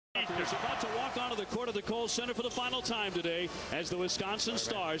is about to walk onto the court of the Kohl Center for the final time today as the Wisconsin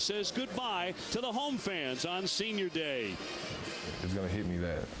Star says goodbye to the home fans on Senior Day. It's going to hit me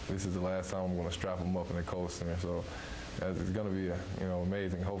that this is the last time I'm going to strap them up in the Kohl Center. So it's going to be,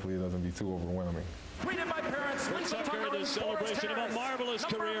 amazing. Hopefully it doesn't be too overwhelming. For Tucker, the celebration of a marvelous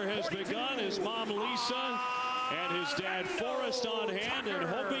career has begun. His mom, Lisa, and his dad, Forrest, on hand and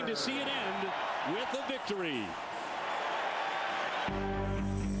hoping to see it end with a victory.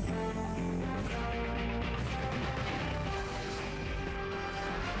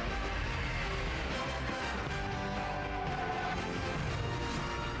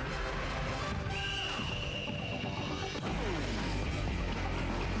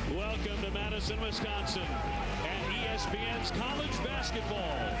 Welcome to Madison, Wisconsin, and ESPN's college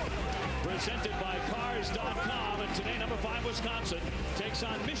basketball, presented by Cars.com. And today, number 5 Wisconsin takes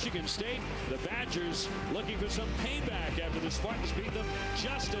on Michigan State. The Badgers looking for some payback after the Spartans beat them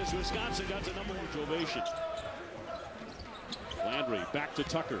just as Wisconsin got to number 1 ovation. Landry back to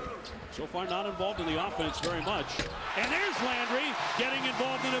Tucker. So far not involved in the offense very much. And there's Landry getting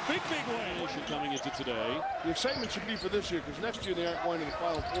involved in a big way. Coming into today. The excitement should be for this year because next year they aren't going to the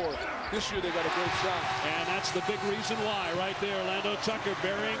Final Four. This year they got a great shot. And that's the big reason why right there. Alando Tucker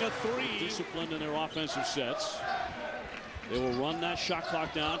burying a 3. Disciplined in their offensive sets. They will run that shot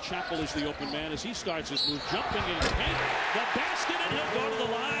clock down. Chappel is the open man as he starts his move, jumping in paint. The basket, and he'll go to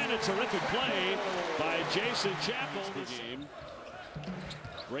the line. A terrific play by Jason Chappel. Game.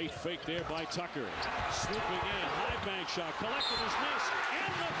 Great fake there by Tucker. Swooping in, high bank shot, collected his miss,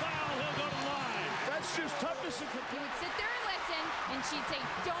 and the foul. He'll go to the line. That's just toughness. He would sit there and listen, and she'd say,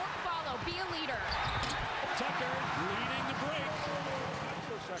 "Don't follow, be a leader." Tucker leading the break.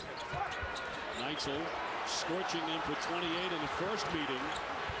 Neitzel scorching them for 28 in the first meeting.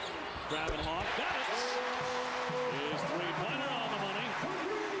 Gravenhoff got it. His three-pointer on the money.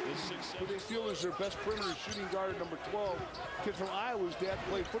 Who they feel is their best perimeter shooting guard at number 12. Kid from Iowa's dad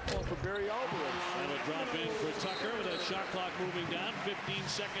played football for Barry Alvarez. And a drop in for Tucker with that shot clock moving down. 15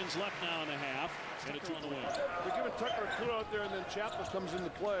 seconds left now and a half. And it's on the way. They're giving Tucker a clear out there, and then Chappell comes into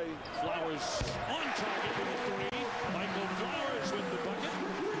play. Flowers on target with a 3. Michael Flowers with the bucket.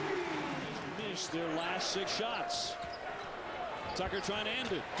 Has missed their last 6 shots. Tucker trying to end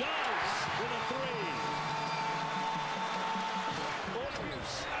it. Does with a 3.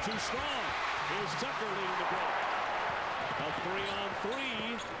 Too strong. Here's Tucker leading the break. A 3-on-3.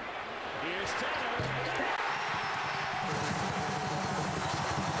 Here's Taylor.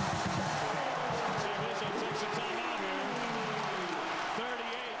 Team Izzo takes a timeout here. 38.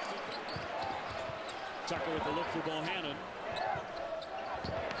 Tucker with the look for Bohannon.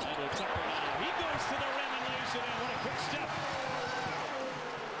 And Tucker now. He goes to the rim and lays it in. What a quick step.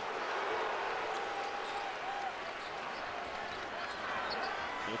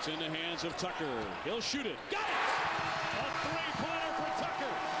 It's in the hands of Tucker. He'll shoot it. Got it! A 3-pointer for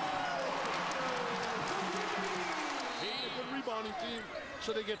Tucker. He's a good rebounding team,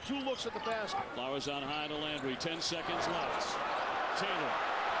 so they get 2 looks at the basket. Flowers on high to Landry. 10 seconds left. Taylor.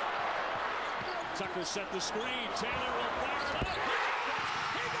 Tucker set the screen. Taylor will fire it up.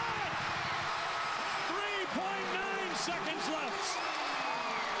 He got it! 3.9 seconds left.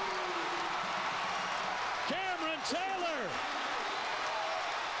 Cameron Taylor.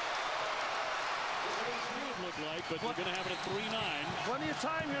 Like, but we're going to have it at 3-9. Plenty of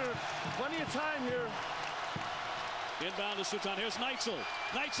time here. Plenty of time here. Inbound to Sutan. Here's Neitzel.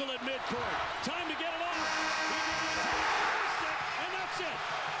 Neitzel at midcourt. Time to get it off. And that's it.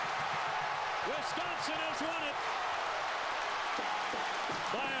 Wisconsin has won it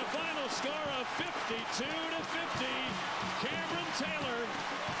by a final score of 52-50. Cameron Taylor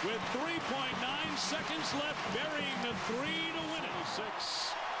with 3.9 seconds left, burying the 3 to win it.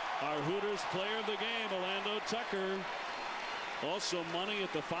 6. Our Hooters player of the game, Alando Tucker. Also money at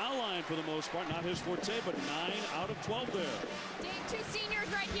the foul line for the most part. Not his forte, but 9 out of 12 there. Dave, 2 seniors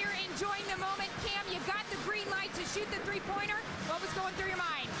right here enjoying the moment. Cam, you got the green light to shoot the 3-pointer. What was going through your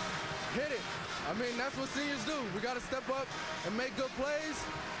mind? Hit it. I mean, that's what seniors do. We got to step up and make good plays,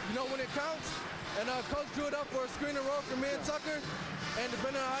 when it counts. And Coach drew it up for a screen and roll for me and Tucker. And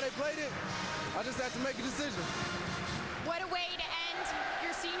depending on how they played it, I just had to make a decision. What a way to end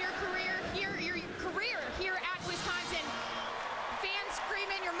your senior career here, your career here at Wisconsin. Fans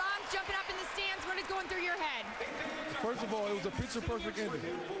screaming, your mom jumping up in the stands. What is going through your head? First of all, it was a picture-perfect ending.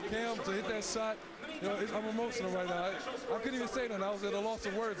 Cam, to hit that shot, I'm emotional right now. I couldn't even say nothing. I was at a loss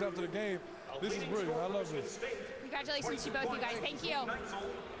of words after the game. This is brilliant. I love this. Congratulations to both you guys. Thank you.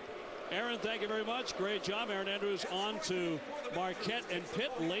 Aaron, thank you very much. Great job. Aaron Andrews on to Marquette and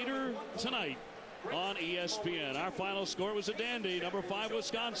Pitt later tonight. on ESPN. Our final score was a dandy. Number 5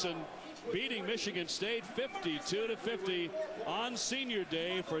 Wisconsin beating Michigan State 52-50 on Senior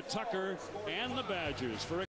Day for Tucker and the Badgers. For